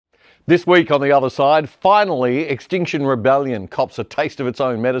This week on the other side, finally, Extinction Rebellion cops a taste of its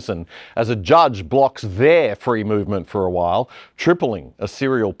own medicine as a judge blocks their free movement for a while, tripling a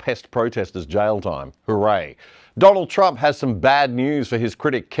serial pest protester's jail time. Hooray. Donald Trump has some bad news for his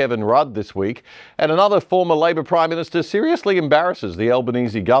critic Kevin Rudd this week, and another former Labor Prime Minister seriously embarrasses the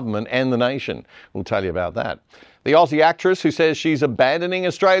Albanese government and the nation. We'll tell you about that. The Aussie actress who says she's abandoning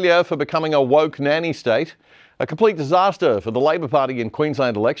Australia for becoming a woke nanny state. A complete disaster for the Labor Party in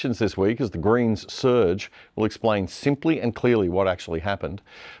Queensland elections this week as the Greens surge. We'll explain simply and clearly what actually happened.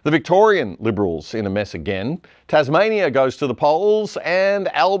 The Victorian Liberals in a mess again. Tasmania goes to the polls, and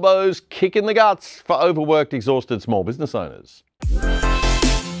Albo's kick in the guts for overworked, exhausted small business owners.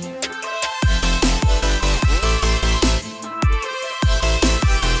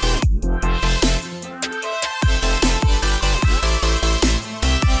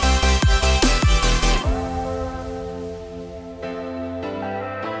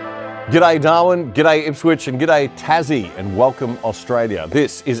 G'day Darwin, g'day Ipswich and g'day Tassie and welcome Australia.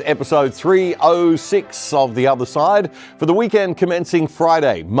 This is episode 306 of The Other Side for the weekend commencing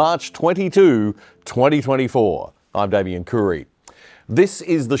Friday, March 22, 2024. I'm Damian Coory. This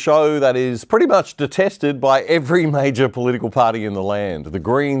is the show that is pretty much detested by every major political party in the land. The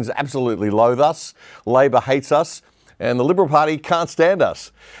Greens absolutely loathe us, Labor hates us, and the Liberal Party can't stand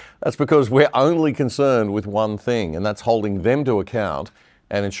us. That's because we're only concerned with one thing, and that's holding them to account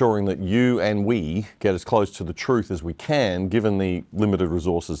and ensuring that you and we get as close to the truth as we can given the limited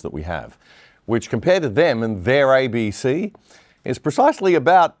resources that we have, which compared to them and their ABC is precisely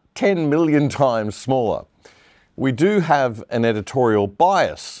about 10 million times smaller. We do have an editorial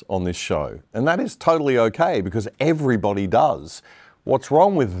bias on this show, and that is totally okay because everybody does. What's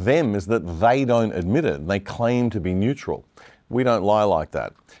wrong with them is that they don't admit it and they claim to be neutral. We don't lie like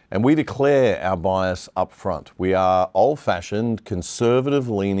that. And we declare our bias up front. We are old-fashioned,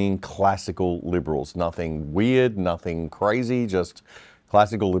 conservative-leaning, classical liberals. Nothing weird, nothing crazy, just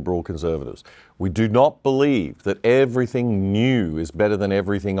classical liberal conservatives. We do not believe that everything new is better than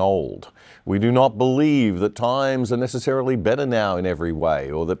everything old. We do not believe that times are necessarily better now in every way,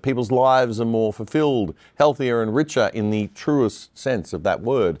 or that people's lives are more fulfilled, healthier and richer in the truest sense of that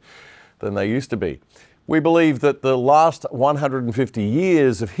word than they used to be. We believe that the last 150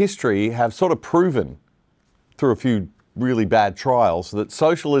 years of history have sort of proven, through a few really bad trials, that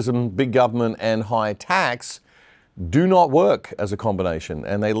socialism, big government and high tax do not work as a combination,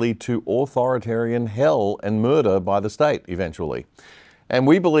 and they lead to authoritarian hell and murder by the state eventually. And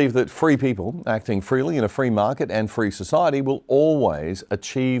we believe that free people acting freely in a free market and free society will always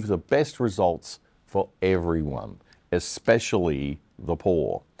achieve the best results for everyone, especially the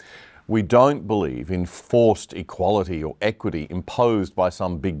poor. We don't believe in forced equality or equity imposed by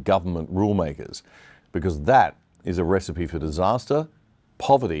some big government rulemakers, because that is a recipe for disaster,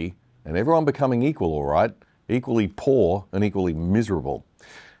 poverty, and everyone becoming equal, all right, equally poor and equally miserable.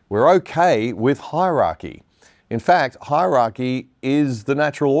 We're okay with hierarchy. In fact, hierarchy is the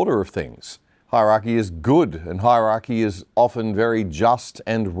natural order of things. Hierarchy is good, and hierarchy is often very just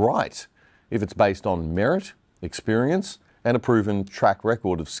and right if it's based on merit, experience, and a proven track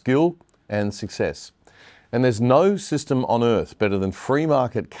record of skill and success. And there's no system on earth better than free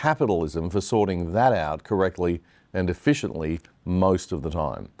market capitalism for sorting that out correctly and efficiently most of the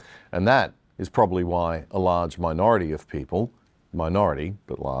time. And that is probably why a large minority of people, minority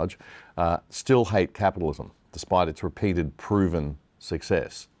but large, still hate capitalism, despite its repeated proven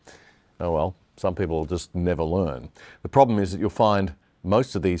success. Oh well, some people just never learn. The problem is that you'll find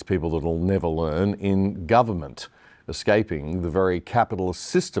most of these people that'll never learn in government, escaping the very capitalist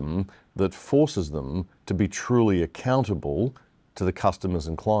system that forces them to be truly accountable to the customers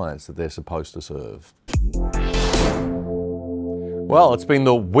and clients that they're supposed to serve. Well, it's been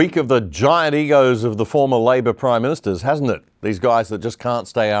the week of the giant egos of the former Labor Prime Ministers, hasn't it? These guys that just can't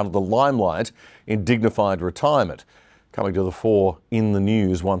stay out of the limelight in dignified retirement. Coming to the fore in the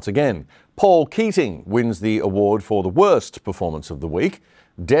news once again. Paul Keating wins the award for the worst performance of the week,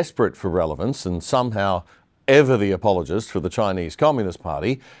 desperate for relevance and somehow ever the apologist for the Chinese Communist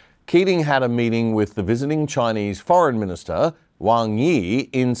Party. Keating had a meeting with the visiting Chinese Foreign Minister, Wang Yi,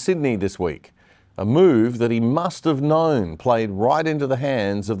 in Sydney this week. A move that he must have known played right into the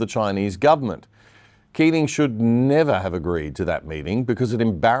hands of the Chinese government. Keating should never have agreed to that meeting because it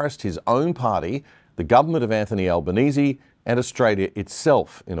embarrassed his own party, the government of Anthony Albanese, and Australia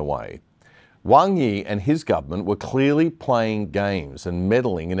itself in a way. Wang Yi and his government were clearly playing games and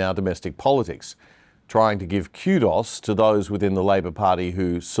meddling in our domestic politics, trying to give kudos to those within the Labor Party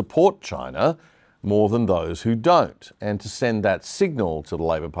who support China more than those who don't, and to send that signal to the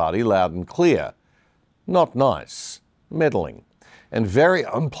Labor Party loud and clear. Not nice. Meddling. and very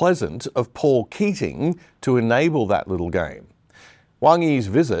unpleasant of Paul Keating to enable that little game. Wang Yi's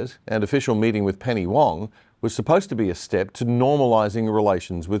visit and official meeting with Penny Wong was supposed to be a step to normalising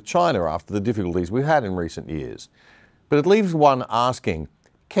relations with China after the difficulties we've had in recent years. But it leaves one asking,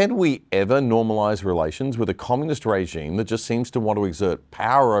 can we ever normalise relations with a communist regime that just seems to want to exert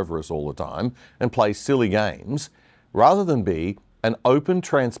power over us all the time and play silly games, rather than be an open,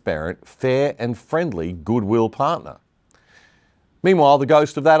 transparent, fair and friendly goodwill partner? Meanwhile, the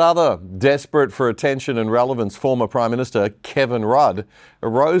ghost of that other desperate for attention and relevance former Prime Minister, Kevin Rudd,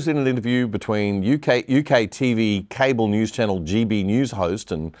 arose in an interview between UK TV cable news channel GB News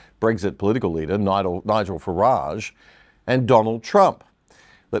host and Brexit political leader Nigel Farage and Donald Trump,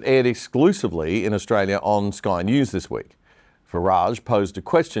 that aired exclusively in Australia on Sky News this week. Farage posed a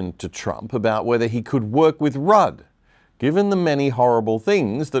question to Trump about whether he could work with Rudd, given the many horrible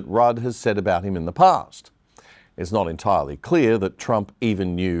things that Rudd has said about him in the past. It's not entirely clear that Trump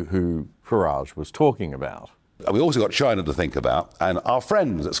even knew who Farage was talking about. We also got China to think about, and our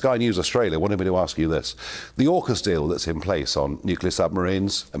friends at Sky News Australia wanted me to ask you this. The AUKUS deal that's in place on nuclear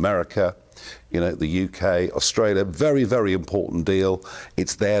submarines, America, the UK, Australia, very, very important deal.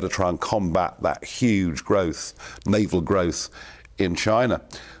 It's there to try and combat that huge growth, naval growth in China.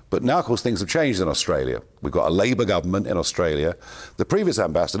 But now, of course, things have changed in Australia. We've got a Labour government in Australia. The previous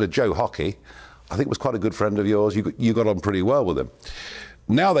ambassador, Joe Hockey, I think was quite a good friend of yours. You got on pretty well with him.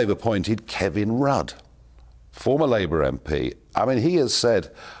 Now they've appointed Kevin Rudd, former Labour MP. I mean, he has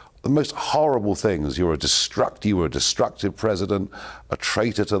said the most horrible things. You were a destructive president, a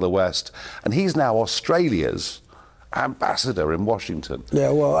traitor to the West, and he's now Australia's ambassador in Washington.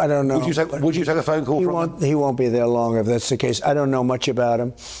 Yeah, well, I don't know. Would you take a phone call from him? He won't be there long if that's the case. I don't know much about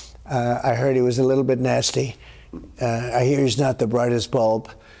him. I heard he was a little bit nasty. I hear he's not the brightest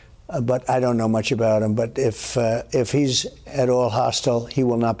bulb, but I don't know much about him. But if he's at all hostile, he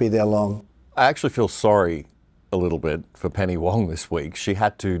will not be there long. I actually feel sorry a little bit for Penny Wong this week. She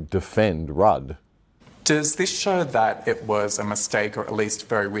had to defend Rudd. Does this show that it was a mistake, or at least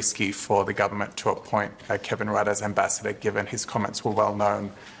very risky, for the government to appoint Kevin Rudd as ambassador, given his comments were well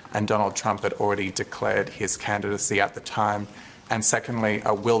known and Donald Trump had already declared his candidacy at the time? And secondly,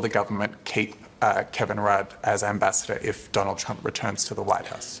 will the government keep Kevin Rudd as ambassador if Donald Trump returns to the White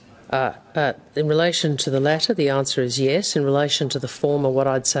House? In relation to the latter, the answer is yes. In relation to the former, what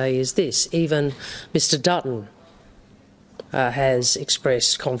I'd say is this. Even Mr Dutton has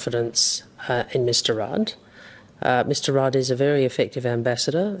expressed confidence in Mr Rudd. Mr Rudd is a very effective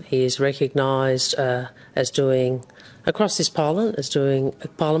ambassador. He is recognised as doing, across this Parliament, as doing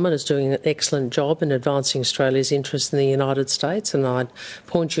an excellent job in advancing Australia's interests in the United States. And I'd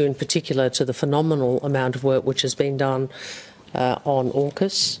point you in particular to the phenomenal amount of work which has been done on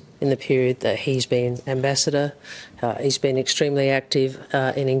AUKUS in the period that he's been ambassador. He's been extremely active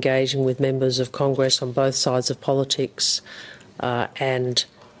in engaging with members of Congress on both sides of politics, and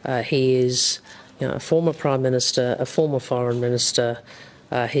he is a former Prime Minister, a former Foreign Minister.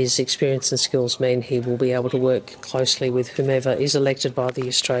 His experience and skills mean he will be able to work closely with whomever is elected by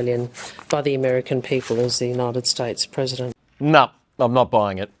the American people as the United States President. No, I'm not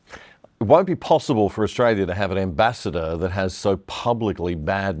buying it. It won't be possible for Australia to have an ambassador that has so publicly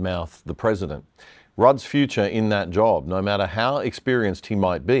bad-mouthed the president. Rudd's future in that job, no matter how experienced he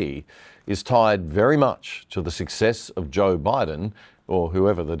might be, is tied very much to the success of Joe Biden, or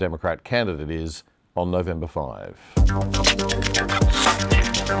whoever the Democrat candidate is, on November 5.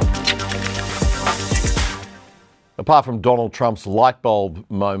 Apart from Donald Trump's light bulb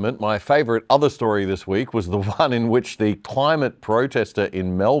moment, my favourite other story this week was the one in which the climate protester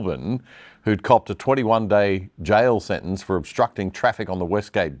in Melbourne, who'd copped a 21-day jail sentence for obstructing traffic on the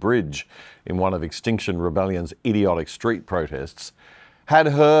Westgate Bridge in one of Extinction Rebellion's idiotic street protests, had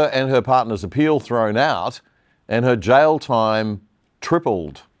her and her partner's appeal thrown out and her jail time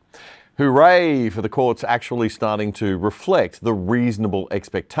tripled. Hooray for the courts actually starting to reflect the reasonable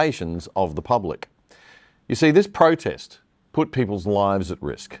expectations of the public. You see, this protest put people's lives at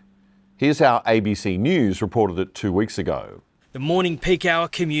risk. Here's how ABC News reported it 2 weeks ago. The morning peak hour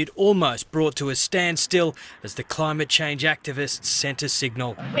commute almost brought to a standstill as the climate change activists sent a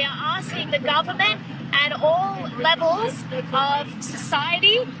signal. We are asking the government and all levels of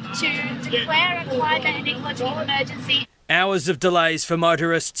society to declare a climate and ecological emergency. Hours of delays for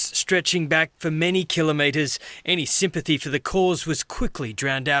motorists stretching back for many kilometres. Any sympathy for the cause was quickly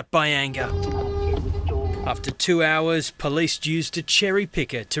drowned out by anger. After 2 hours, police used a cherry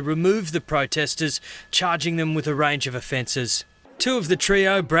picker to remove the protesters, charging them with a range of offences. Two of the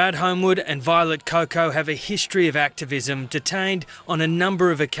trio, Brad Homewood and Violet Coco, have a history of activism, detained on a number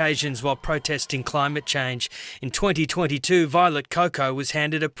of occasions while protesting climate change. In 2022, Violet Coco was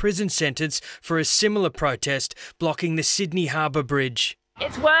handed a prison sentence for a similar protest, blocking the Sydney Harbour Bridge.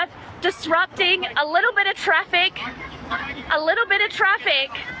 It's worth disrupting a little bit of traffic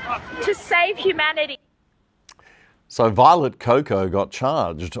to save humanity. So Violet Coco got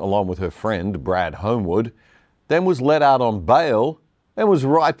charged along with her friend Brad Homewood, then was let out on bail and was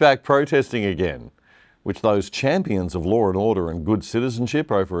right back protesting again, which those champions of law and order and good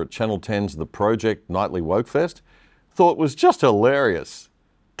citizenship over at Channel 10's The Project Nightly Wokefest thought was just hilarious.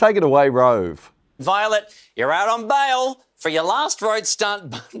 Take it away, Rove. Violet, you're out on bail for your last road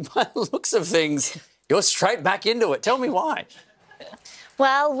stunt, but by the looks of things, you're straight back into it. Tell me why.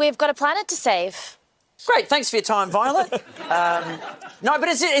 Well, we've got a planet to save. Great, thanks for your time, Violet. No, but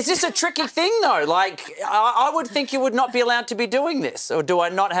is this a tricky thing, though? Like, I would think you would not be allowed to be doing this, or do I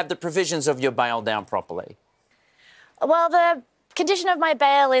not have the provisions of your bail down properly? Well, the condition of my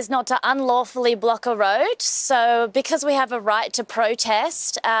bail is not to unlawfully block a road. So because we have a right to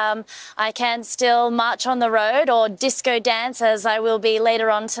protest, I can still march on the road or disco dance, as I will be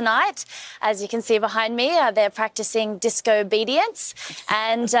later on tonight. As you can see behind me, they're practicing disco obedience.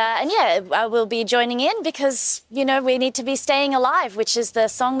 And yeah, I will be joining in because, you know, we need to be staying alive, which is the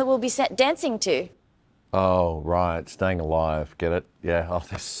song that we'll be dancing to. Oh, right. Staying alive. Get it? Yeah. Oh,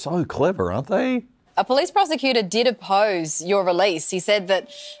 they're so clever, aren't they? A police prosecutor did oppose your release. He said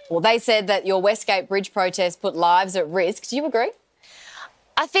that, well, they said that your Westgate Bridge protest put lives at risk. Do you agree?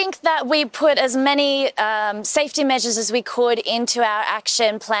 I think that we put as many safety measures as we could into our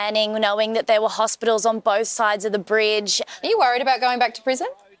action planning, knowing that there were hospitals on both sides of the bridge. Are you worried about going back to prison?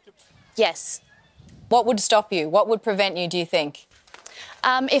 Yes. What would stop you? What would prevent you, do you think?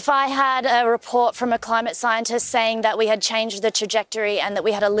 If I had a report from a climate scientist saying that we had changed the trajectory and that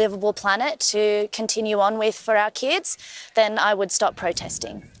we had a livable planet to continue on with for our kids, then I would stop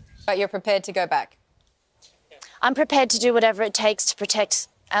protesting. But you're prepared to go back? I'm prepared to do whatever it takes to protect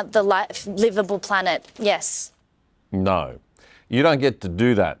the livable planet, yes. No, you don't get to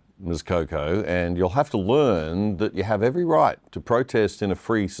do that, Ms. Coco, and you'll have to learn that you have every right to protest in a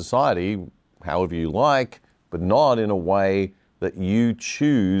free society however you like, but not in a way that you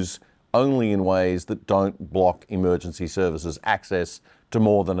choose, only in ways that don't block emergency services access to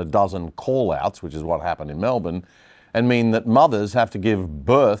more than a dozen call-outs, which is what happened in Melbourne, and mean that mothers have to give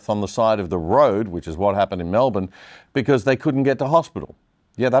birth on the side of the road, which is what happened in Melbourne, because they couldn't get to hospital.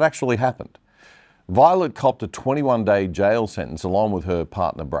 Yeah, that actually happened. Violet copped a 21-day jail sentence along with her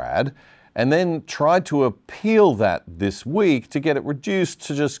partner Brad, and then tried to appeal that this week to get it reduced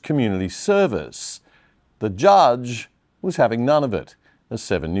to just community service. The judge was having none of it, as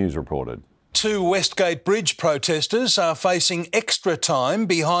 7 News reported. Two Westgate Bridge protesters are facing extra time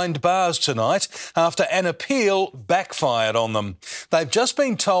behind bars tonight after an appeal backfired on them. They've just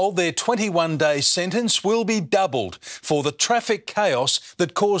been told their 21-day sentence will be doubled for the traffic chaos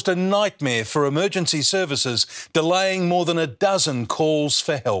that caused a nightmare for emergency services, delaying more than a dozen calls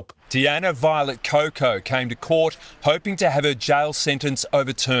for help. Deanna Violet Coco came to court hoping to have her jail sentence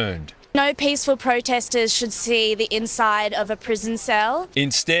overturned. No peaceful protesters should see the inside of a prison cell.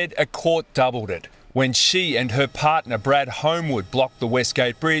 Instead, a court doubled it. When she and her partner Brad Homewood blocked the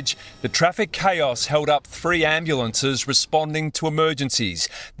Westgate Bridge, the traffic chaos held up 3 ambulances responding to emergencies.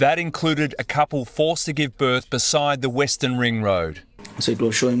 That included a couple forced to give birth beside the Western Ring Road. So it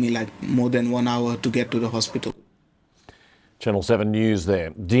was showing me like more than 1 hour to get to the hospital. Channel 7 News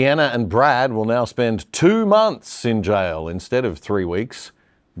there. Deanna and Brad will now spend 2 months in jail instead of 3 weeks.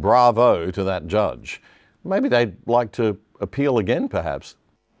 Bravo to that judge. Maybe they'd like to appeal again, perhaps.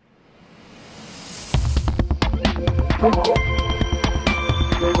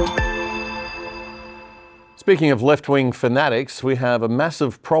 Speaking of left-wing fanatics, we have a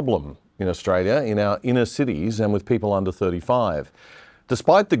massive problem in Australia, in our inner cities and with people under 35.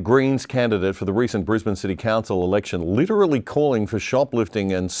 Despite the Greens candidate for the recent Brisbane City Council election literally calling for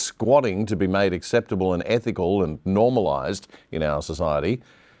shoplifting and squatting to be made acceptable and ethical and normalised in our society,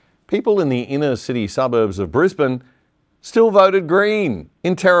 people in the inner city suburbs of Brisbane still voted Green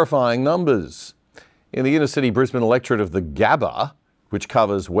in terrifying numbers. In the inner city Brisbane electorate of the Gabba, which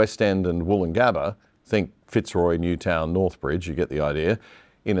covers West End and Woolloongabba, think Fitzroy, Newtown, Northbridge, you get the idea,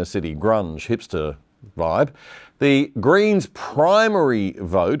 inner city grunge hipster vibe, the Greens' primary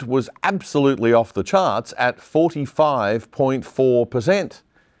vote was absolutely off the charts at 45.4%.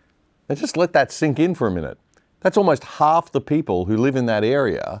 Now just let that sink in for a minute. That's almost half the people who live in that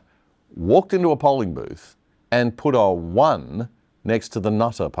area walked into a polling booth and put a 1 next to the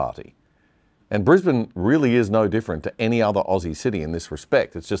Nutter Party. And Brisbane really is no different to any other Aussie city in this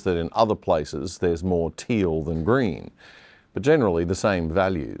respect. It's just that in other places there's more teal than green, but generally the same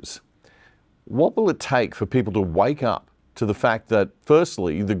values. What will it take for people to wake up to the fact that,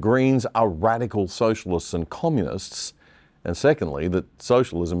 firstly, the Greens are radical socialists and communists, and secondly, that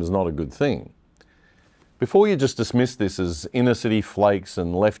socialism is not a good thing? Before you just dismiss this as inner city flakes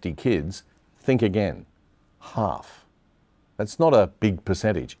and lefty kids, think again. Half. That's not a big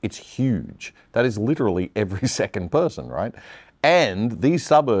percentage. It's huge. That is literally every second person, right? And these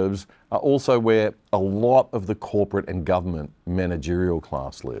suburbs are also where a lot of the corporate and government managerial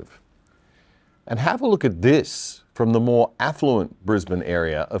class live. And have a look at this from the more affluent Brisbane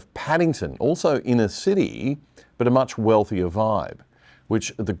area of Paddington, also inner city, but a much wealthier vibe,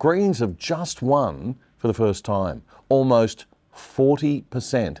 which the Greens have just won for the first time. Almost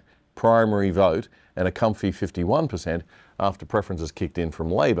 40% primary vote and a comfy 51% after preferences kicked in from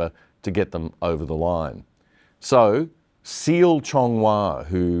Labor to get them over the line. So, Seal Chonghua,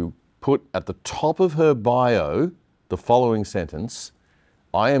 who put at the top of her bio the following sentence,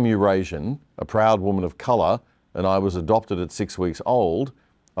 "I am Eurasian, a proud woman of colour, and I was adopted at 6 weeks old.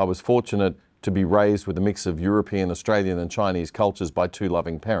 I was fortunate to be raised with a mix of European, Australian and Chinese cultures by 2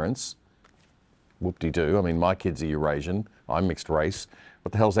 loving parents." Whoop-de-doo. I mean, my kids are Eurasian. I'm mixed race.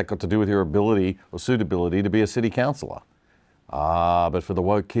 What the hell's that got to do with your ability or suitability to be a city councillor? But for the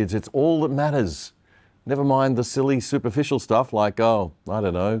woke kids, it's all that matters. Never mind the silly superficial stuff like, oh, I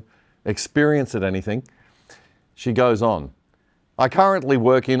don't know, experience at anything. She goes on. "I currently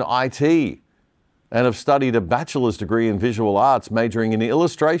work in IT and have studied a bachelor's degree in visual arts, majoring in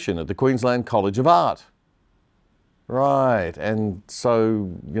illustration at the Queensland College of Art." Right, and so,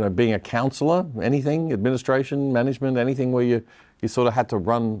 being a counsellor, anything, administration, management, anything where you sort of had to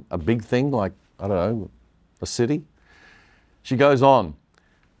run a big thing like, I don't know, a city? She goes on,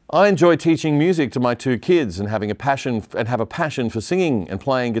 "I enjoy teaching music to my 2 kids and have a passion for singing and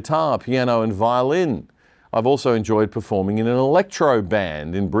playing guitar, piano and violin. I've also enjoyed performing in an electro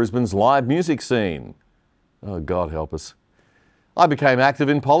band in Brisbane's live music scene." Oh, God help us. "I became active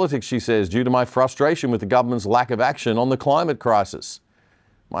in politics," she says, "due to my frustration with the government's lack of action on the climate crisis.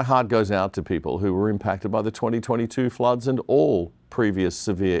 My heart goes out to people who were impacted by the 2022 floods and all previous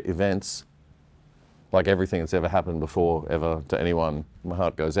severe events." Like everything that's ever happened before, ever, to anyone, my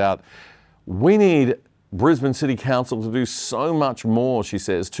heart goes out. "We need Brisbane City Council to do so much more," she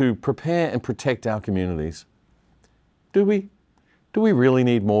says, "to prepare and protect our communities." Do we? Do we really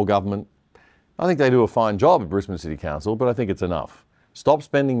need more government? I think they do a fine job at Brisbane City Council, but I think it's enough. Stop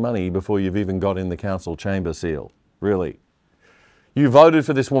spending money before you've even got in the council chamber seal. Really. You voted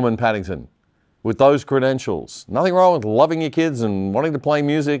for this woman, Paddington, with those credentials. Nothing wrong with loving your kids and wanting to play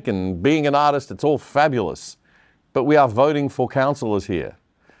music and being an artist. It's all fabulous. But we are voting for councillors here.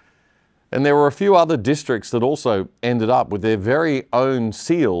 And there were a few other districts that also ended up with their very own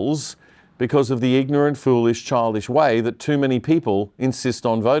seals because of the ignorant, foolish, childish way that too many people insist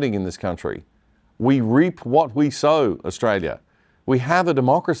on voting in this country. We reap what we sow, Australia. We have a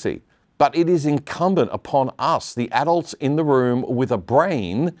democracy, but it is incumbent upon us, the adults in the room with a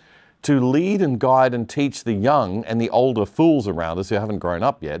brain, to lead and guide and teach the young and the older fools around us who haven't grown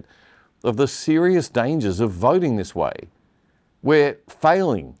up yet of the serious dangers of voting this way. We're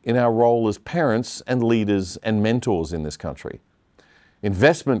failing in our role as parents and leaders and mentors in this country.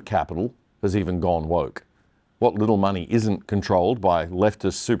 Investment capital has even gone woke. What little money isn't controlled by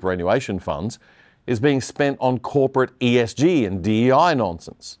leftist superannuation funds is being spent on corporate ESG and DEI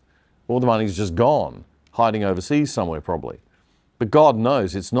nonsense. All the money's just gone, hiding overseas somewhere probably. But God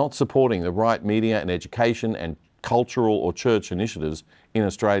knows it's not supporting the right media and education and cultural or church initiatives in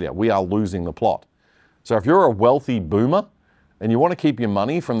Australia. We are losing the plot. So if you're a wealthy boomer and you want to keep your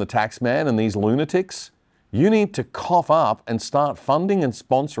money from the taxman and these lunatics, you need to cough up and start funding and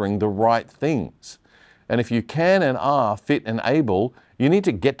sponsoring the right things. And if you can and are fit and able, you need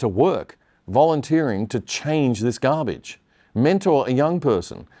to get to work, volunteering to change this garbage. Mentor a young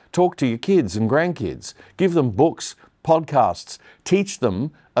person, talk to your kids and grandkids, give them books, podcasts, teach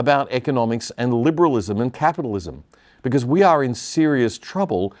them about economics and liberalism and capitalism. Because we are in serious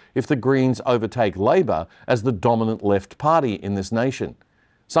trouble if the Greens overtake Labor as the dominant left party in this nation.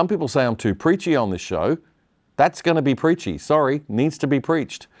 Some people say I'm too preachy on this show. That's going to be preachy. Sorry, needs to be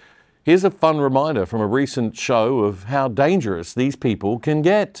preached. Here's a fun reminder from a recent show of how dangerous these people can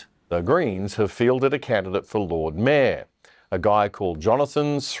get. The Greens have fielded a candidate for Lord Mayor, a guy called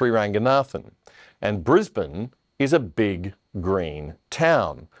Jonathan Sriranganathan. And Brisbane is a big green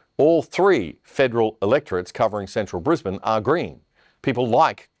town. All 3 federal electorates covering central Brisbane are green. People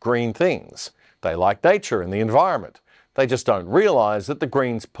like green things. They like nature and the environment. They just don't realise that the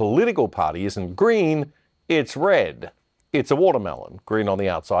Greens' political party isn't green, it's red. It's a watermelon, green on the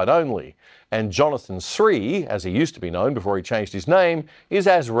outside only. And Jonathan Sri, as he used to be known before he changed his name, is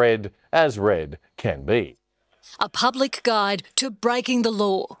as red can be. A public guide to breaking the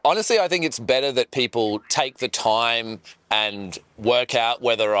law. Honestly, I think it's better that people take the time and work out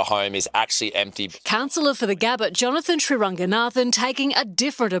whether a home is actually empty. Councillor for the Gabba, Jonathan Sriranganathan, taking a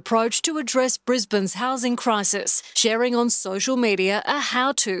different approach to address Brisbane's housing crisis, sharing on social media a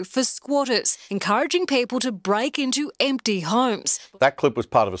how-to for squatters, encouraging people to break into empty homes. That clip was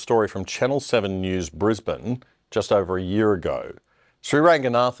part of a story from Channel 7 News Brisbane just over a year ago.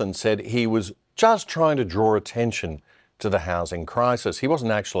 Sriranganathan said he was just trying to draw attention to the housing crisis. He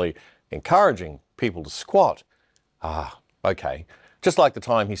wasn't actually encouraging people to squat. OK. Just like the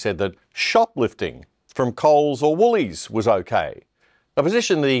time he said that shoplifting from Coles or Woolies was OK. A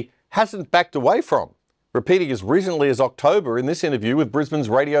position that he hasn't backed away from, repeating as recently as October in this interview with Brisbane's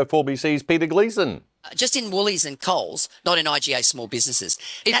Radio 4BC's Peter Gleeson. Just in Woolies and Coles, not in IGA small businesses.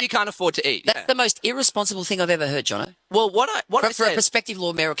 If you can't afford to eat. That's the most irresponsible thing I've ever heard, Jono. Well, for a prospective law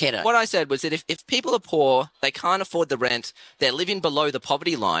Americana. What I said was that if people are poor, they can't afford the rent, they're living below the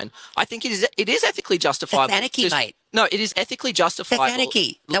poverty line, I think it is ethically justifiable. That's anarchy, mate. No, it is ethically justifiable. That's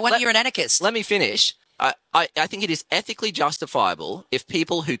anarchy. No wonder you're an anarchist. Let me finish. I think it is ethically justifiable if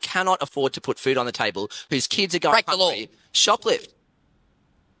people who cannot afford to put food on the table, whose kids are going hungry, shoplift.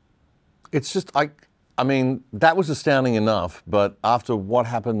 It's just, I mean, that was astounding enough, but after what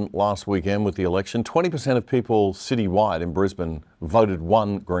happened last weekend with the election, 20% of people citywide in Brisbane voted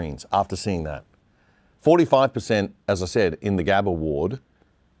one Greens after seeing that. 45%, as I said, in the Gabba ward,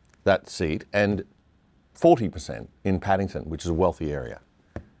 that seat, and 40% in Paddington, which is a wealthy area.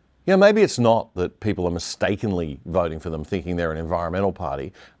 You know, maybe it's not that people are mistakenly voting for them thinking they're an environmental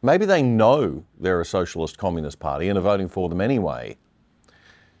party. Maybe they know they're a socialist communist party and are voting for them anyway.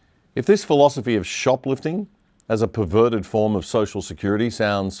 If this philosophy of shoplifting as a perverted form of social security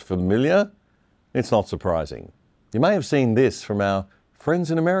sounds familiar, it's not surprising. You may have seen this from our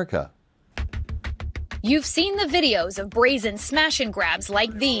friends in America. You've seen the videos of brazen smash and grabs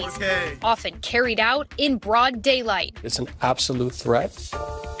like these, often carried out in broad daylight. It's an absolute threat.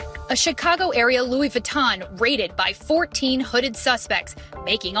 A Chicago area Louis Vuitton raided by 14 hooded suspects,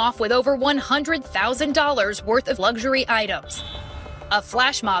 making off with over $100,000 worth of luxury items. A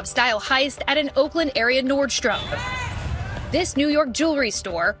flash mob style heist at an Oakland area Nordstrom. This New York jewelry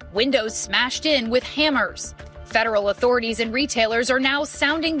store, windows smashed in with hammers. Federal authorities and retailers are now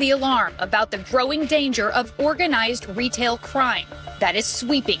sounding the alarm about the growing danger of organized retail crime that is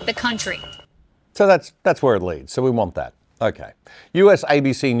sweeping the country. So that's where it leads. So we want that. Okay. US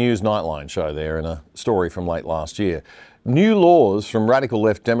ABC News Nightline show there in a story from late last year. New laws from radical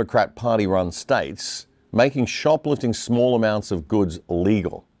left Democrat Party-run states making shoplifting small amounts of goods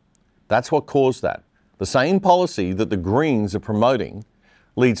legal. That's what caused that. The same policy that the Greens are promoting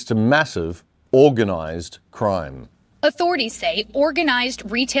leads to massive organised crime. Authorities say organized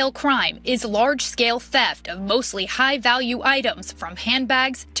retail crime is large-scale theft of mostly high-value items from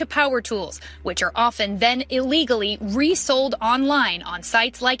handbags to power tools, which are often then illegally resold online on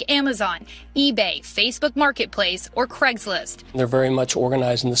sites like Amazon, eBay, Facebook Marketplace, or Craigslist. They're very much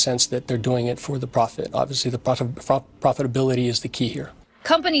organized in the sense that they're doing it for the profit. Obviously, the profitability is the key here.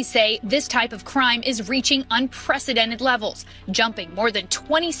 Companies say this type of crime is reaching unprecedented levels, jumping more than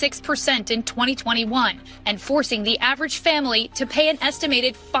 26% in 2021 and forcing the average family to pay an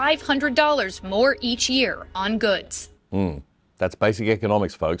estimated $500 more each year on goods. That's basic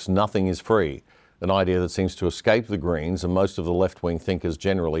economics, folks. Nothing is free. An idea that seems to escape the Greens and most of the left-wing thinkers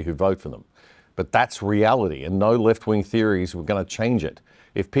generally who vote for them. But that's reality, and no left-wing theories are going to change it.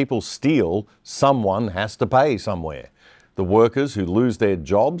 If people steal, someone has to pay somewhere. The workers who lose their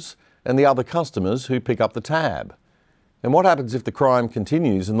jobs and the other customers who pick up the tab. And what happens if the crime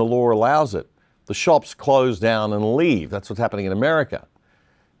continues and the law allows it? The shops close down and leave. That's what's happening in America.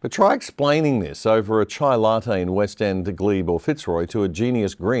 But try explaining this over a chai latte in West End, Glebe or Fitzroy to a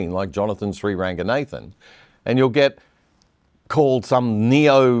genius green like Jonathan Sriranganathan, and you'll get called some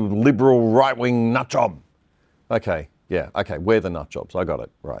neo-liberal right-wing nutjob. Okay, we're the nutjobs. I got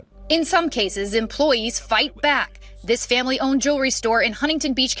it, right. In some cases, employees fight back. This family-owned jewelry store in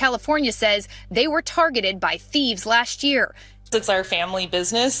Huntington Beach, California says they were targeted by thieves last year. It's our family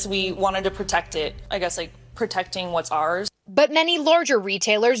business. We wanted to protect it, I guess, like protecting what's ours. But many larger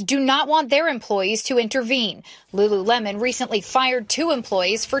retailers do not want their employees to intervene. Lululemon recently fired 2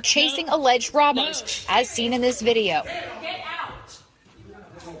 employees for chasing alleged robbers, as seen in this video. Get out.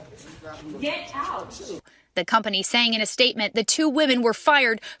 Get out. The The company saying in a statement the two women were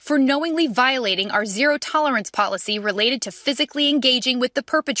fired for knowingly violating our zero-tolerance policy related to physically engaging with the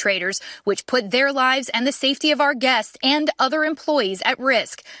perpetrators, which put their lives and the safety of our guests and other employees at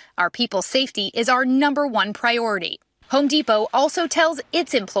risk. Our people's safety is our #1 priority. Home Depot also tells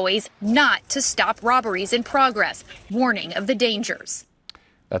its employees not to stop robberies in progress, warning of the dangers.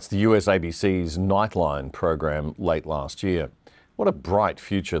 That's the US ABC's Nightline program late last year. What a bright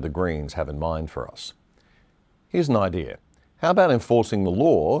future the Greens have in mind for us. Here's an idea. How about enforcing the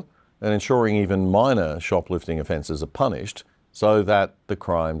law and ensuring even minor shoplifting offences are punished so that the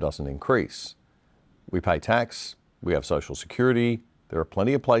crime doesn't increase? We pay tax, we have social security, there are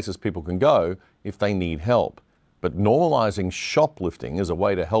plenty of places people can go if they need help. But normalising shoplifting as a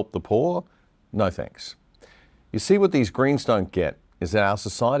way to help the poor? No thanks. You see, what these Greens don't get is that our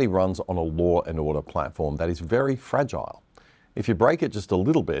society runs on a law and order platform that is very fragile. If you break it just a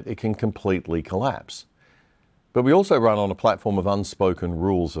little bit, it can completely collapse. But we also run on a platform of unspoken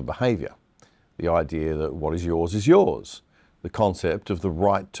rules of behaviour. The idea that what is yours is yours. The concept of the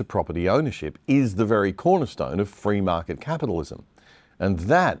right to property ownership is the very cornerstone of free market capitalism. And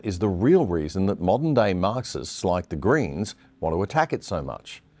that is the real reason that modern-day Marxists like the Greens want to attack it so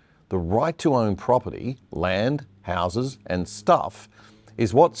much. The right to own property, land, houses and stuff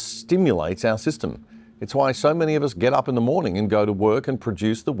is what stimulates our system. It's why so many of us get up in the morning and go to work and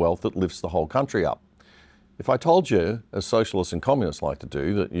produce the wealth that lifts the whole country up. If I told you, as socialists and communists like to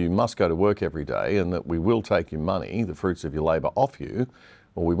do, that you must go to work every day and that we will take your money, the fruits of your labour, off you,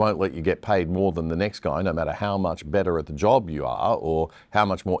 or we won't let you get paid more than the next guy, no matter how much better at the job you are, or how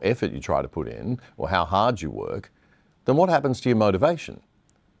much more effort you try to put in, or how hard you work, then what happens to your motivation?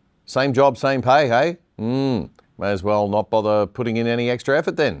 Same job, same pay, hey? May as well not bother putting in any extra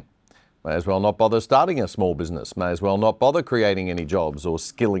effort then. May as well not bother starting a small business. May as well not bother creating any jobs or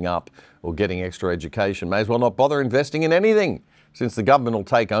skilling up or getting extra education. May as well not bother investing in anything, since the government will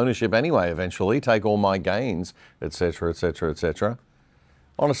take ownership anyway eventually, take all my gains, etc., etc., etc.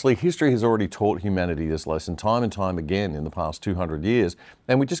 Honestly, history has already taught humanity this lesson time and time again in the past 200 years,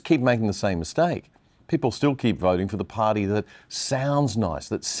 and we just keep making the same mistake. People still keep voting for the party that sounds nice,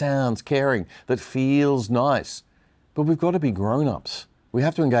 that sounds caring, that feels nice. But we've got to be grown-ups. We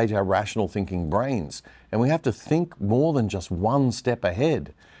have to engage our rational thinking brains, and we have to think more than just one step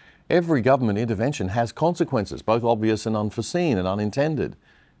ahead. Every government intervention has consequences, both obvious and unforeseen and unintended.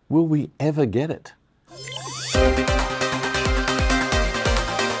 Will we ever get it?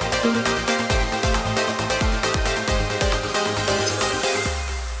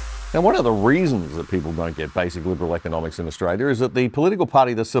 Now, one of the reasons that people don't get basic liberal economics in Australia is that the political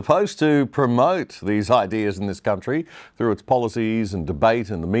party that's supposed to promote these ideas in this country through its policies and debate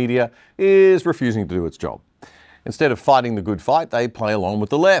and the media is refusing to do its job. Instead of fighting the good fight, they play along with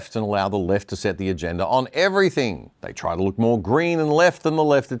the left and allow the left to set the agenda on everything. They try to look more green and left than the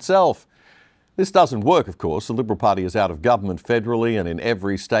left itself. This doesn't work, of course. The Liberal Party is out of government federally and in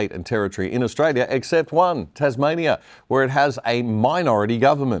every state and territory in Australia except one, Tasmania, where it has a minority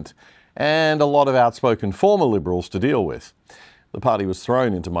government and a lot of outspoken former Liberals to deal with. The party was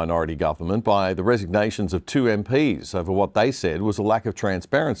thrown into minority government by the resignations of 2 MPs over what they said was a lack of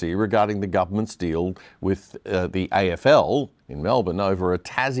transparency regarding the government's deal with the AFL in Melbourne over a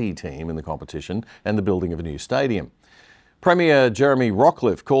Tassie team in the competition and the building of a new stadium. Premier Jeremy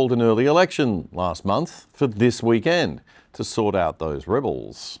Rockliff called an early election last month for this weekend to sort out those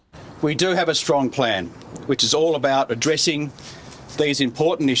rebels. We do have a strong plan, which is all about addressing these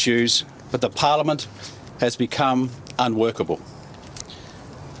important issues, but the Parliament has become unworkable.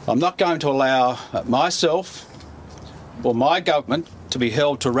 I'm not going to allow myself or my government to be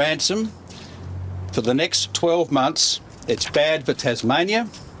held to ransom for the next 12 months. It's bad for Tasmania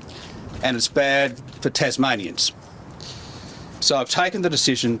and it's bad for Tasmanians. So I've taken the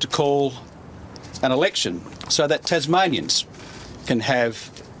decision to call an election so that Tasmanians can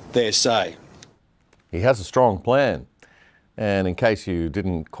have their say. He has a strong plan. And in case you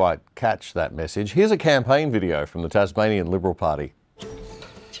didn't quite catch that message, here's a campaign video from the Tasmanian Liberal Party.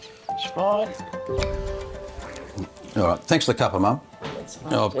 It's fine. All right, thanks for the cuppa, Mum.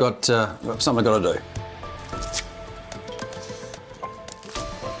 I've got something I've got to do.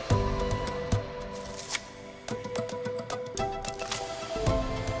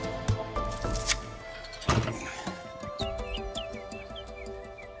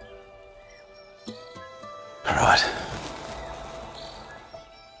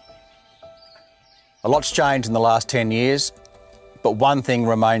 A lot's changed in the last 10 years, but one thing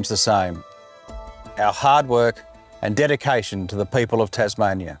remains the same: our hard work and dedication to the people of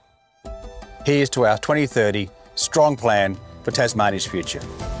Tasmania. Here's to our 2030 strong plan for Tasmania's future.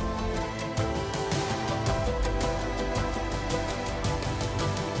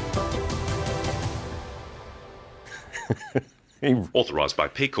 Authorised by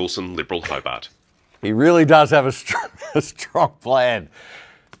P. Coulson, Liberal, Hobart. He really does have a strong plan.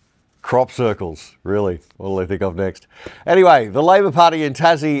 Crop circles, really. What'll they think of next? Anyway, the Labor Party in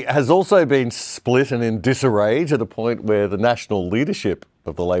Tassie has also been split and in disarray to the point where the national leadership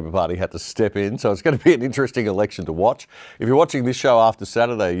of the Labor Party had to step in. So it's going to be an interesting election to watch. If you're watching this show after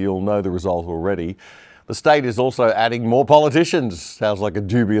Saturday, you'll know the result already. The state is also adding more politicians. Sounds like a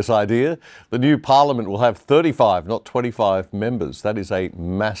dubious idea. The new parliament will have 35, not 25 members. That is a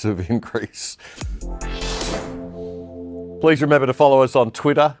massive increase. Please remember to follow us on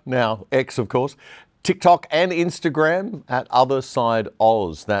Twitter, now X of course, TikTok and Instagram at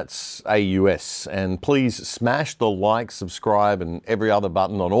OtherSideAus, that's AUS. And please smash the like, subscribe and every other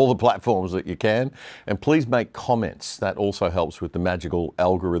button on all the platforms that you can. And please make comments. That also helps with the magical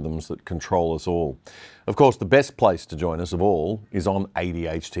algorithms that control us all. Of course, the best place to join us of all is on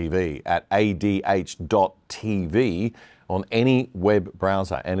ADH TV at adh.tv on any web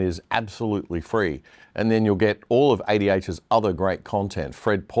browser and is absolutely free. And then you'll get all of ADH's other great content.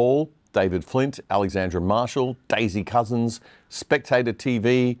 Fred Paul, David Flint, Alexandra Marshall, Daisy Cousins, Spectator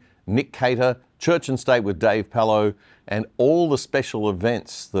TV, Nick Cater, Church and State with Dave Pallow, and all the special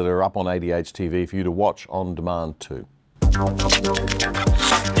events that are up on ADH TV for you to watch on demand too.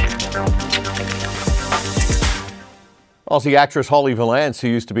 Aussie actress Holly Valance, who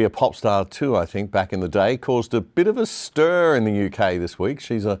used to be a pop star too, I think, back in the day, caused a bit of a stir in the UK this week.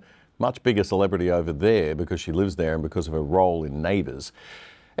 She's a much bigger celebrity over there because she lives there and because of her role in Neighbours.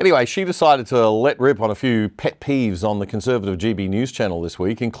 Anyway, she decided to let rip on a few pet peeves on the Conservative GB News channel this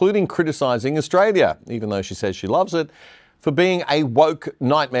week, including criticising Australia, even though she says she loves it, for being a woke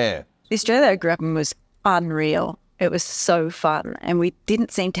nightmare. The Australia I grew up in was unreal. It was so fun. And we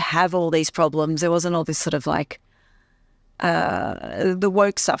didn't seem to have all these problems. There wasn't all this sort of like, the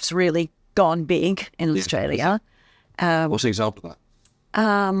woke stuff's really gone big in Australia. What's the example of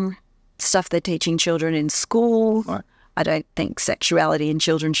that? Stuff they're teaching children in school. Right. I don't think sexuality and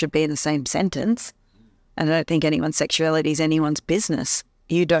children should be in the same sentence. And I don't think anyone's sexuality is anyone's business.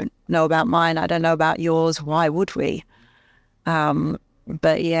 You don't know about mine, I don't know about yours, why would we?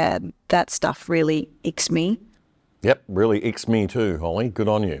 But yeah, that stuff really icks me. Yep, really icks me too, Holly. Good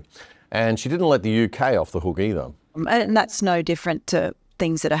on you. And she didn't let the UK off the hook either. And that's no different to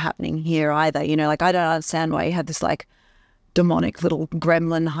things that are happening here either. You know, like I don't understand why you had this like demonic little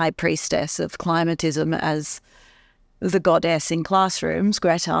gremlin high priestess of climatism as the goddess in classrooms,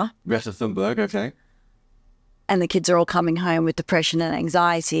 Greta. Greta Thunberg, okay. And the kids are all coming home with depression and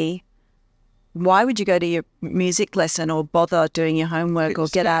anxiety. Why would you go to your music lesson or bother doing your homework or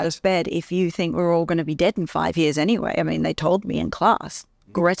get out of bed if you think we're all going to be dead in 5 years anyway? I mean, they told me in class.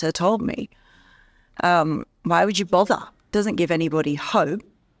 Greta told me. Why would you bother? Doesn't give anybody hope.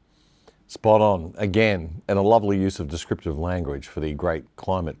 Spot on, again, and a lovely use of descriptive language for the great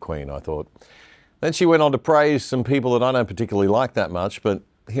climate queen, I thought. Then she went on to praise some people that I don't particularly like that much, but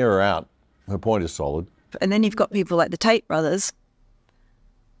hear her out. Her point is solid. And then you've got people like the Tate brothers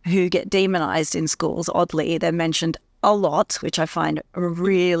who get demonised in schools. Oddly, they're mentioned a lot, which I find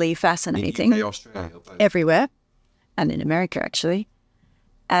really fascinating. In Australia, everywhere, and in America, actually,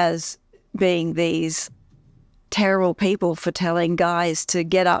 as being these terrible people for telling guys to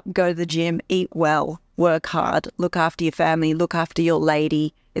get up, go to the gym, eat well, work hard, look after your family, look after your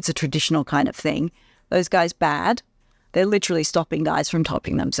lady. It's a traditional kind of thing. Those guys bad. They're literally stopping guys from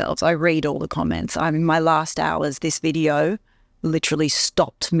topping themselves. I read all the comments. I'm in my last hours. This video literally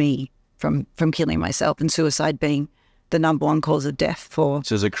stopped me from killing myself, and suicide being the #1 cause of death for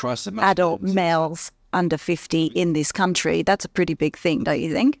adult males under 50 in this country. That's a pretty big thing, don't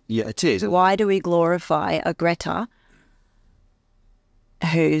you think? Yeah, it is. Why do we glorify a Greta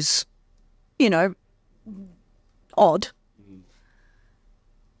who's, you know, odd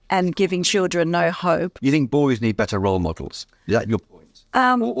and giving children no hope? You think boys need better role models? Is that your point?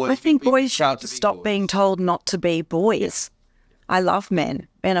 I think boys should stop being told not to be boys. I love men.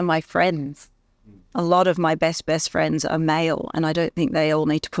 Men are my friends. A lot of my best friends are male, and I don't think they all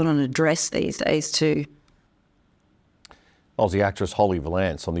need to put on a dress these days too. Aussie actress Holly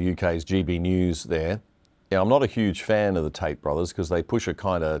Valance on the UK's GB News there. Yeah, I'm not a huge fan of the Tate brothers because they push a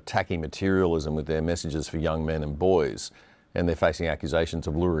kind of tacky materialism with their messages for young men and boys, and they're facing accusations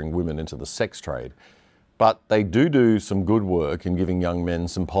of luring women into the sex trade. But they do some good work in giving young men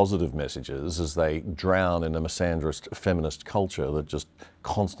some positive messages as they drown in a misandrist feminist culture that just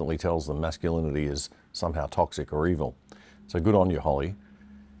constantly tells them masculinity is somehow toxic or evil. So good on you, Holly.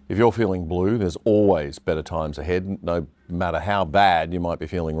 If you're feeling blue, there's always better times ahead, no matter how bad you might be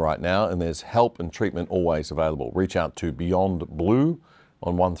feeling right now, and there's help and treatment always available. Reach out to Beyond Blue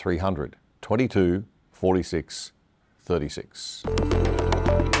on 1300 22 46 36.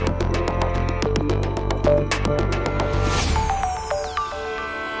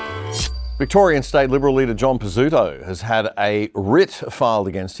 Victorian State Liberal leader John Pizzuto has had a writ filed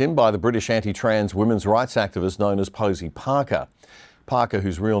against him by the British anti-trans women's rights activist known as Posy Parker. Parker,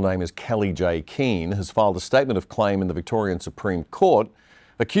 whose real name is Kelly J. Keane, has filed a statement of claim in the Victorian Supreme Court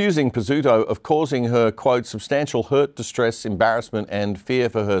accusing Pizzuto of causing her, quote, substantial hurt, distress, embarrassment and fear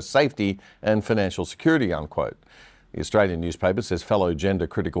for her safety and financial security, unquote. The Australian newspaper says fellow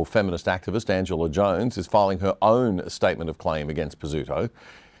gender-critical feminist activist Angela Jones is filing her own statement of claim against Pizzuto.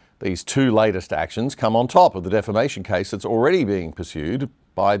 These two latest actions come on top of the defamation case that's already being pursued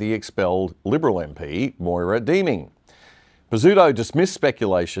by the expelled Liberal MP, Moira Deeming. Pizzuto dismissed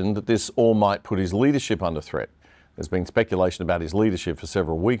speculation that this all might put his leadership under threat. There's been speculation about his leadership for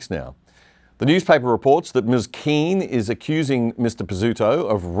several weeks now. The newspaper reports that Ms Keane is accusing Mr Pizzuto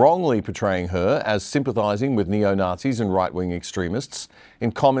of wrongly portraying her as sympathising with neo-Nazis and right-wing extremists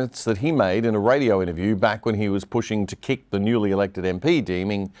in comments that he made in a radio interview back when he was pushing to kick the newly elected MP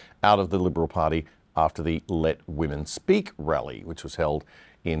Deeming out of the Liberal Party after the Let Women Speak rally, which was held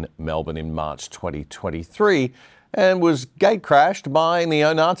in Melbourne in March 2023 and was gatecrashed by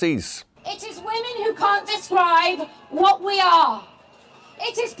neo-Nazis. It is women who can't describe what we are.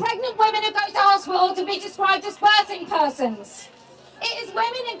 It is pregnant women who go to hospital to be described as birthing persons. It is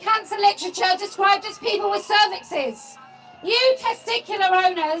women in cancer literature described as people with cervixes. You testicular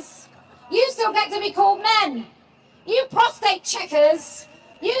owners, you still get to be called men. You prostate checkers,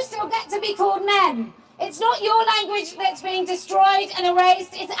 you still get to be called men. It's not your language that's being destroyed and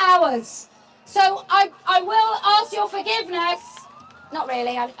erased, it's ours. So I will ask your forgiveness. Not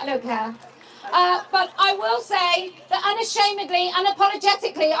really, I don't care. But I will say that unashamedly,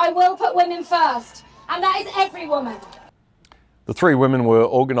 unapologetically, I will put women first. And that is every woman. The three women were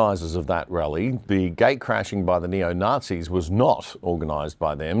organisers of that rally. The gate crashing by the neo-Nazis was not organised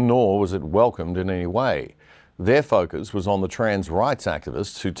by them, nor was it welcomed in any way. Their focus was on the trans rights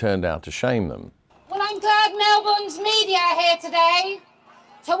activists who turned out to shame them. Well, I'm glad Melbourne's media are here today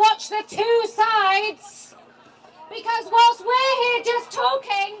to watch the two sides. Because whilst we're here just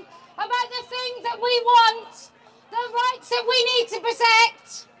talking about the things that we want, the rights that we need to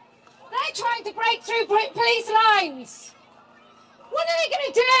protect, they're trying to break through police lines. What are they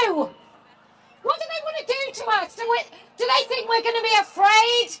going to do? What do they want to do to us? Do they think we're going to be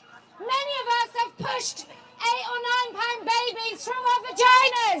afraid? Many of us have pushed 8 or 9 pound babies through our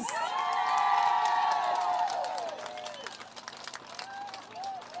vaginas.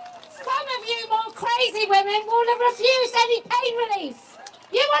 Some of you more crazy women will have refused any pain relief.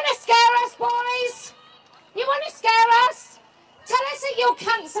 You want to scare us, boys? You want to scare us? Tell us that you're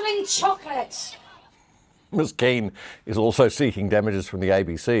cancelling chocolate. Ms Keane is also seeking damages from the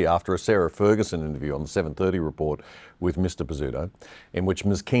ABC after a Sarah Ferguson interview on the 7:30 report with Mr Pizzuto, in which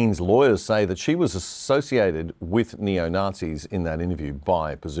Ms Keane's lawyers say that she was associated with neo-Nazis in that interview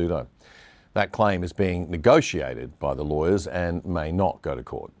by Pizzuto. That claim is being negotiated by the lawyers and may not go to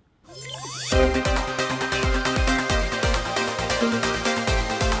court.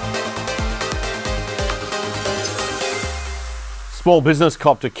 Small business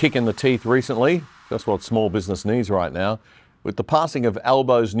copped a kick in the teeth recently, just what small business needs right now, with the passing of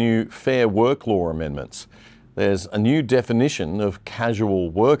Albo's new Fair Work Law amendments. There's a new definition of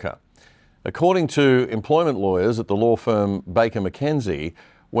casual worker. According to employment lawyers at the law firm Baker McKenzie,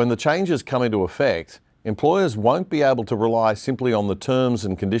 when the changes come into effect, employers won't be able to rely simply on the terms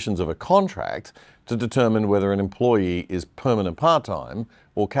and conditions of a contract to determine whether an employee is permanent part-time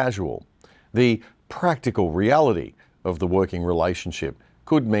or casual. The practical reality of the working relationship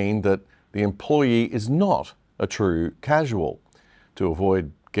could mean that the employee is not a true casual. To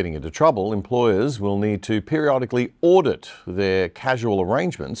avoid getting into trouble, employers will need to periodically audit their casual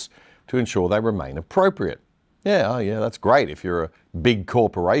arrangements to ensure they remain appropriate. Yeah, that's great if you're a big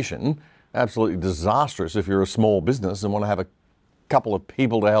corporation. Absolutely disastrous if you're a small business and want to have a couple of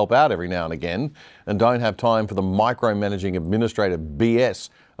people to help out every now and again and don't have time for the micromanaging administrative BS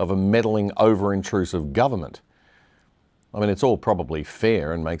of a meddling, over-intrusive government. I mean, it's all probably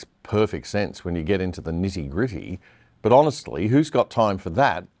fair and makes perfect sense when you get into the nitty-gritty, but honestly, who's got time for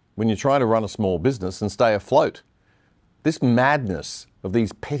that when you're trying to run a small business and stay afloat? This madness of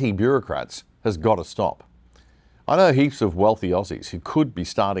these petty bureaucrats has got to stop. I know heaps of wealthy Aussies who could be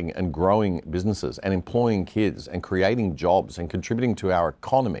starting and growing businesses and employing kids and creating jobs and contributing to our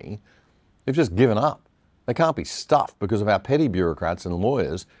economy. They've just given up. They can't be stuffed because of our petty bureaucrats and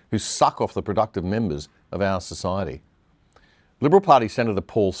lawyers who suck off the productive members of our society. Liberal Party Senator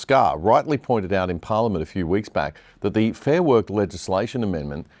Paul Scar rightly pointed out in Parliament a few weeks back that the Fair Work legislation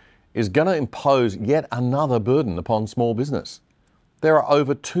amendment is going to impose yet another burden upon small business. There are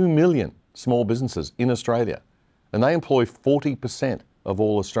over 2 million small businesses in Australia, and they employ 40% of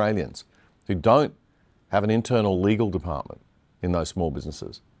all Australians who don't have an internal legal department in those small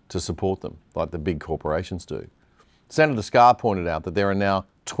businesses to support them like the big corporations do. Senator Scarr pointed out that there are now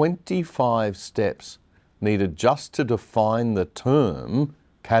 25 steps needed just to define the term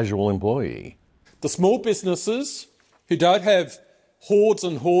casual employee. The small businesses who don't have hordes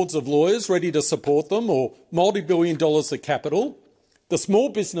and hordes of lawyers ready to support them or multi-billion dollars of capital, the small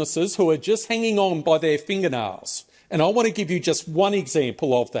businesses who are just hanging on by their fingernails. And I want to give you just one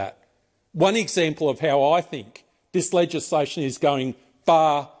example of that. One example of how I think this legislation is going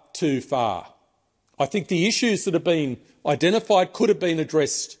far too far. I think the issues that have been identified could have been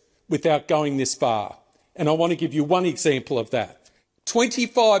addressed without going this far. And I want to give you one example of that.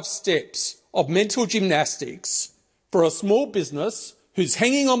 25 steps of mental gymnastics for a small business who's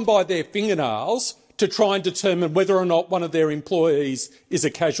hanging on by their fingernails to try and determine whether or not one of their employees is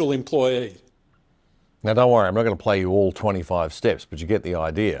a casual employee. Now, don't worry, I'm not going to play you all 25 steps, but you get the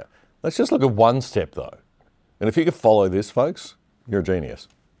idea. Let's just look at one step, though. And if you can follow this, folks, you're a genius.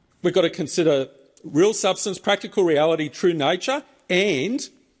 We've got to consider real substance, practical reality, true nature, and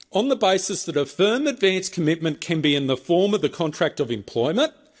on the basis that a firm advance commitment can be in the form of the contract of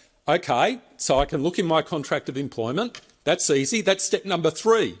employment. Okay, so I can look in my contract of employment. That's easy. That's step number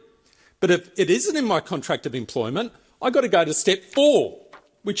 3. But if it isn't in my contract of employment, I've got to go to step 4,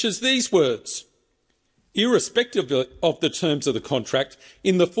 which is these words. Irrespective of the terms of the contract,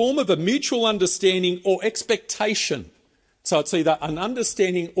 in the form of a mutual understanding or expectation. So it's either an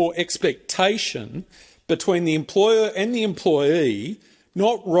understanding or expectation between the employer and the employee,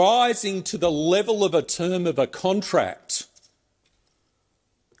 not rising to the level of a term of a contract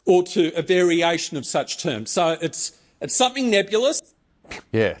or to a variation of such terms. So it's something nebulous.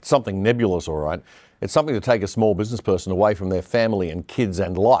 Yeah, it's something nebulous, all right. It's something to take a small business person away from their family and kids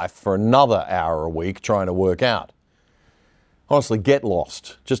and life for another hour a week trying to work out. Honestly, get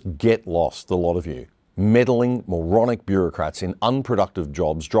lost. Just get lost, a lot of you. Meddling, moronic bureaucrats in unproductive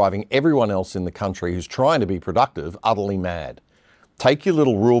jobs driving everyone else in the country who's trying to be productive utterly mad. Take your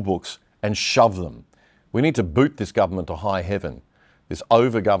little rule books and shove them. We need to boot this government to high heaven. This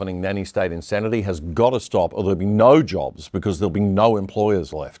over-governing nanny state insanity has got to stop or there'll be no jobs because there'll be no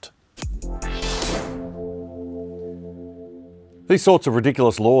employers left. These sorts of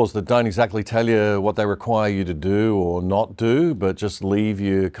ridiculous laws that don't exactly tell you what they require you to do or not do, but just leave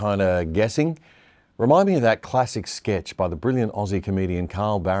you kind of guessing, remind me of that classic sketch by the brilliant Aussie comedian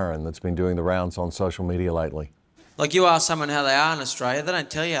Carl Barron that's been doing the rounds on social media lately. Like you ask someone how they are in Australia, they don't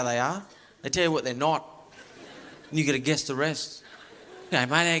tell you how they are. They tell you what they're not. And you got to guess the rest. Okay,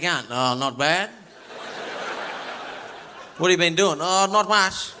 mate, how you going? Oh, not bad. What have you been doing? Oh, not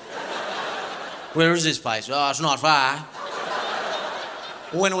much. Where is this place? Oh, it's not far.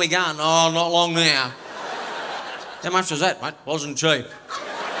 When are we going? Oh, not long now. How much was that, mate? Wasn't cheap.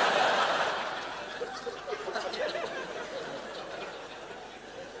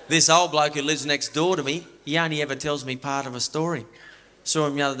 This old bloke who lives next door to me, he only ever tells me part of a story. Saw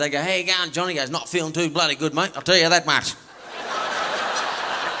him the other day, go, how you going, Johnny? He goes, not feeling too bloody good, mate. I'll tell you that much.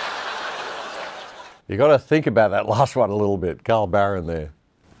 You got to think about that last one a little bit. Carl Barron there.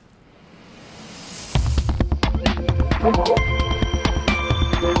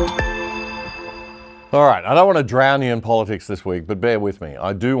 All right, I don't want to drown you in politics this week, but bear with me.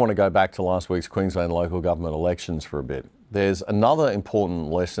 I do want to go back to last week's Queensland local government elections for a bit. There's another important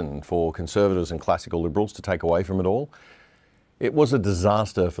lesson for Conservatives and classical Liberals to take away from it all. It was a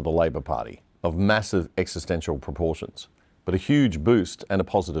disaster for the Labor Party of massive existential proportions, but a huge boost and a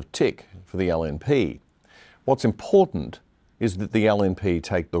positive tick for the LNP. What's important is that the LNP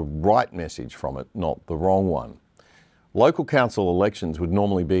take the right message from it, not the wrong one. Local council elections would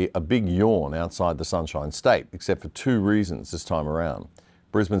normally be a big yawn outside the Sunshine State, except for 2 reasons this time around.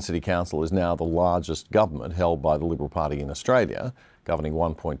 Brisbane City Council is now the largest government held by the Liberal Party in Australia, governing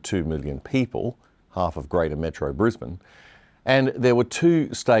 1.2 million people, half of Greater Metro Brisbane. And there were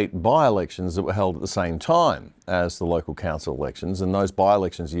 2 state by-elections that were held at the same time as the local council elections, and those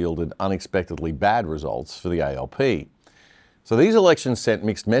by-elections yielded unexpectedly bad results for the ALP. So these elections sent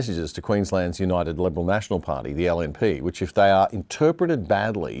mixed messages to Queensland's United Liberal National Party, the LNP, which if they are interpreted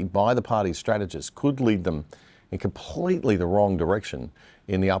badly by the party's strategists could lead them in completely the wrong direction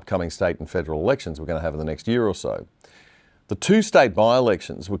in the upcoming state and federal elections we're going to have in the next year or so. The 2 state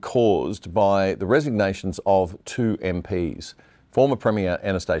by-elections were caused by the resignations of 2 MPs. Former Premier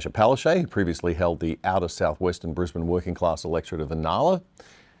Anastasia Palaszczuk, who previously held the outer southwestern Brisbane working class electorate of Inala,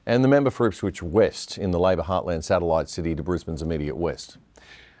 and the member for Ipswich West in the Labor heartland satellite city to Brisbane's immediate west.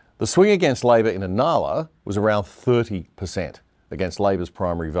 The swing against Labor in Inala was around 30% against Labor's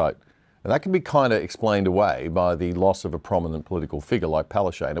primary vote. And that can be kind of explained away by the loss of a prominent political figure like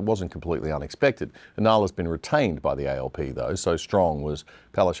Palaszczuk, and it wasn't completely unexpected. Inala's been retained by the ALP though, so strong was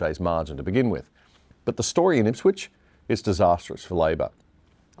Palaszczuk's margin to begin with. But the story in Ipswich is disastrous for Labor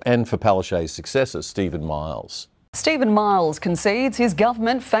and for Palaszczuk's successor, Stephen Miles. Stephen Miles concedes his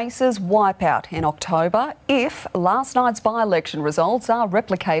government faces wipeout in October if last night's by-election results are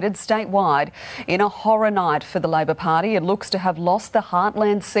replicated statewide. In a horror night for the Labor Party, it looks to have lost the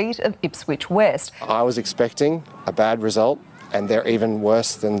heartland seat of Ipswich West. I was expecting a bad result, and they're even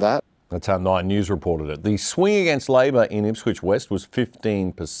worse than that. That's how 9 News reported it. The swing against Labor in Ipswich West was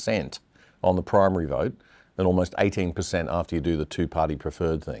 15% on the primary vote and almost 18% after you do the two-party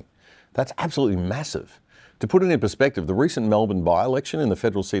preferred thing. That's absolutely massive. To put it in perspective, the recent Melbourne by-election in the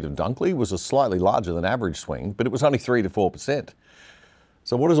federal seat of Dunkley was a slightly larger than average swing, but it was only 3 to 4%.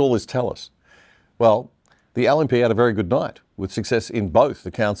 So what does all this tell us? Well, the LNP had a very good night with success in both the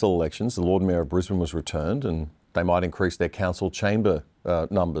council elections. The Lord Mayor of Brisbane was returned and they might increase their council chamber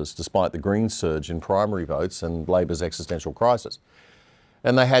numbers despite the Greens' surge in primary votes and Labor's existential crisis.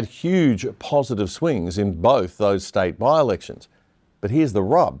 And they had huge positive swings in both those state by-elections. But here's the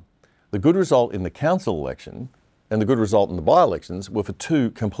rub. The good result in the council election and the good result in the by-elections were for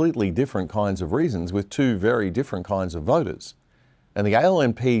two completely different kinds of reasons with two very different kinds of voters. And the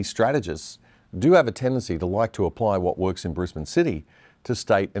ALNP strategists do have a tendency to like to apply what works in Brisbane City to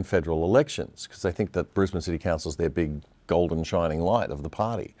state and federal elections because they think that Brisbane City Council is their big golden shining light of the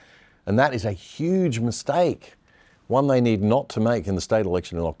party. And that is a huge mistake, one they need not to make in the state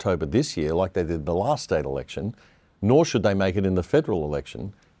election in October this year like they did the last state election, nor should they make it in the federal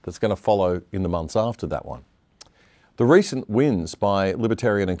election that's going to follow in the months after that one. The recent wins by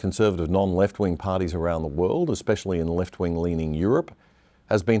libertarian and conservative non-left-wing parties around the world, especially in left-wing leaning Europe,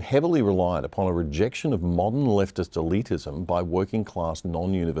 has been heavily reliant upon a rejection of modern leftist elitism by working-class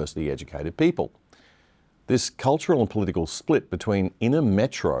non-university educated people. This cultural and political split between inner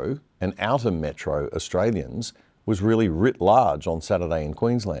metro and outer metro Australians was really writ large on Saturday in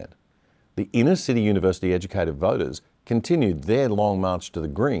Queensland. The inner city university educated voters continued their long march to the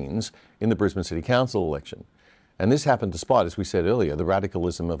Greens in the Brisbane City Council election. And this happened despite, as we said earlier, the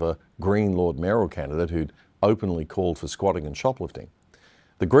radicalism of a Green Lord mayoral candidate who'd openly called for squatting and shoplifting.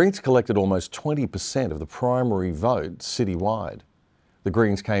 The Greens collected almost 20% of the primary vote citywide. The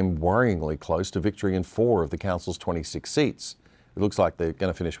Greens came worryingly close to victory in 4 of the council's 26 seats. It looks like they're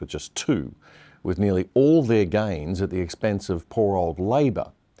going to finish with just 2, with nearly all their gains at the expense of poor old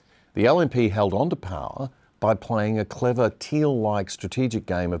Labor. The LNP held on to power by playing a clever teal-like strategic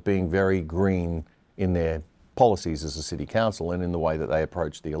game of being very green in their policies as a city council and in the way that they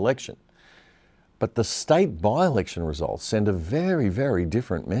approached the election. But the state by-election results send a very, very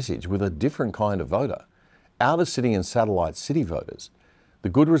different message with a different kind of voter. Outer city and satellite city voters, the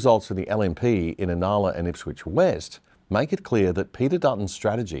good results for the LNP in Inala and Ipswich West make it clear that Peter Dutton's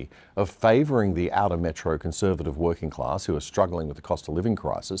strategy of favouring the outer metro conservative working class who are struggling with the cost of living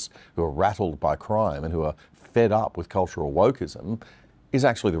crisis, who are rattled by crime and who are fed up with cultural wokeism is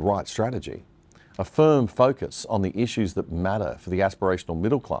actually the right strategy. A firm focus on the issues that matter for the aspirational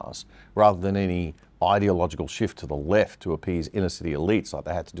middle class rather than any ideological shift to the left to appease inner city elites like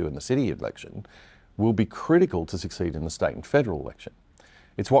they had to do in the city election will be critical to succeed in the state and federal election.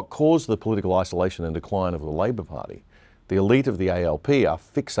 It's what caused the political isolation and decline of the Labor Party. The elite of the ALP are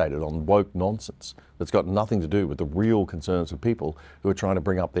fixated on woke nonsense that's got nothing to do with the real concerns of people who are trying to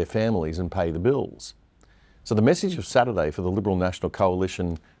bring up their families and pay the bills. So the message of Saturday for the Liberal National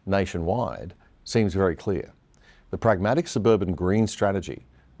Coalition nationwide seems very clear. The pragmatic suburban green strategy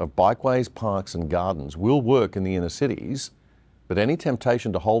of bikeways, parks and gardens will work in the inner cities, but any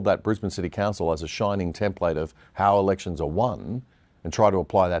temptation to hold that Brisbane City Council as a shining template of how elections are won and try to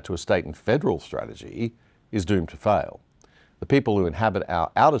apply that to a state and federal strategy is doomed to fail. The people who inhabit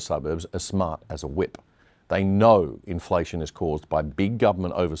our outer suburbs are smart as a whip. They know inflation is caused by big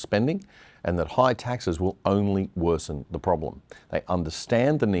government overspending and that high taxes will only worsen the problem. They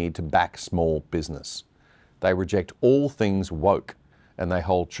understand the need to back small business. They reject all things woke and they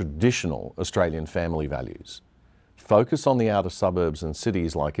hold traditional Australian family values. Focus on the outer suburbs and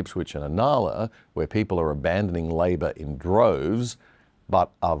cities like Ipswich and Inala, where people are abandoning Labor in droves, but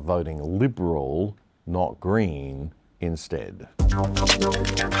are voting Liberal, not Green, instead.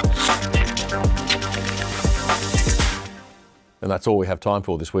 And that's all we have time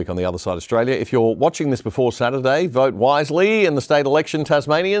for this week on The Other Side Australia. If you're watching this before Saturday, vote wisely in the state election,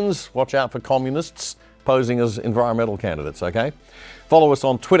 Tasmanians. Watch out for communists posing as environmental candidates, okay? Follow us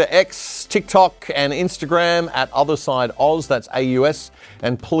on Twitter, X, TikTok and Instagram at OthersideOz, that's AUS.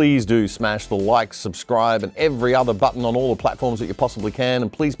 And please do smash the like, subscribe and every other button on all the platforms that you possibly can.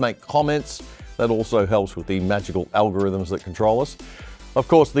 And please make comments. That also helps with the magical algorithms that control us. Of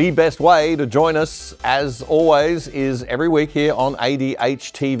course, the best way to join us, as always, is every week here on ADH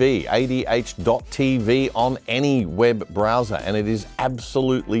TV, adh.tv on any web browser, and it is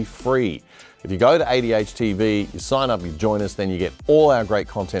absolutely free. If you go to ADH TV, you sign up, you join us, then you get all our great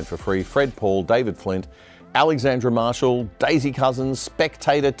content for free. Fred Paul, David Flint, Alexandra Marshall, Daisy Cousins,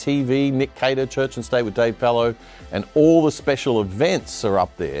 Spectator TV, Nick Cater, Church and State with Dave Pello, and all the special events are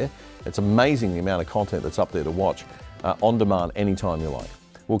up there. It's amazing the amount of content that's up there to watch. On demand anytime you like.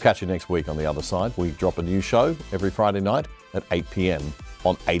 We'll catch you next week on The Other Side. We drop a new show every Friday night at 8 p.m.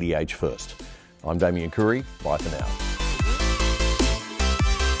 on ADH First. I'm Damian Coory. Bye for now.